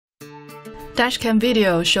Dashcam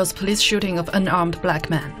video shows police shooting of unarmed black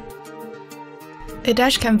man. A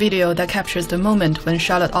dashcam video that captures the moment when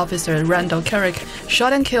Charlotte officer Randall Kerrick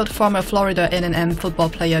shot and killed former Florida A&M football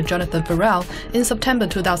player Jonathan Ferrell in September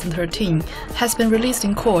 2013 has been released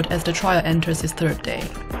in court as the trial enters its third day.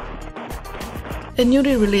 A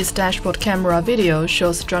newly released dashboard camera video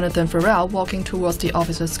shows Jonathan Ferrell walking towards the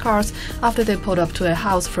officer's cars after they pulled up to a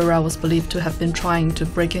house Ferrell was believed to have been trying to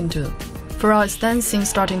break into. Ferrell is then seen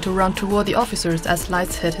starting to run toward the officers as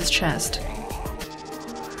lights hit his chest.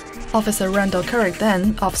 Officer Randall Kerrick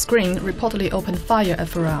then, off-screen, reportedly opened fire at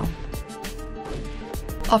Ferrell.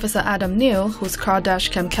 Officer Adam Neal, whose car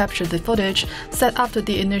dashcam captured the footage, said after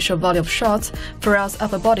the initial volley of shots, Ferrell's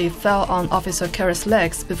upper body fell on Officer Kerrick's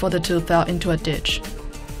legs before the two fell into a ditch.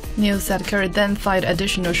 Neal said Kerrick then fired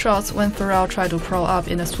additional shots when Ferrell tried to crawl up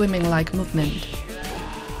in a swimming-like movement.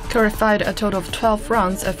 Kerrick fired a total of 12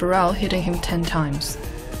 rounds at Ferrell, hitting him 10 times.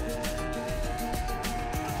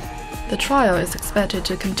 The trial is expected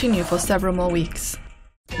to continue for several more weeks.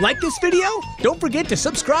 Like this video? Don't forget to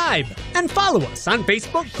subscribe and follow us on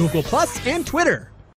Facebook, Google+, and Twitter.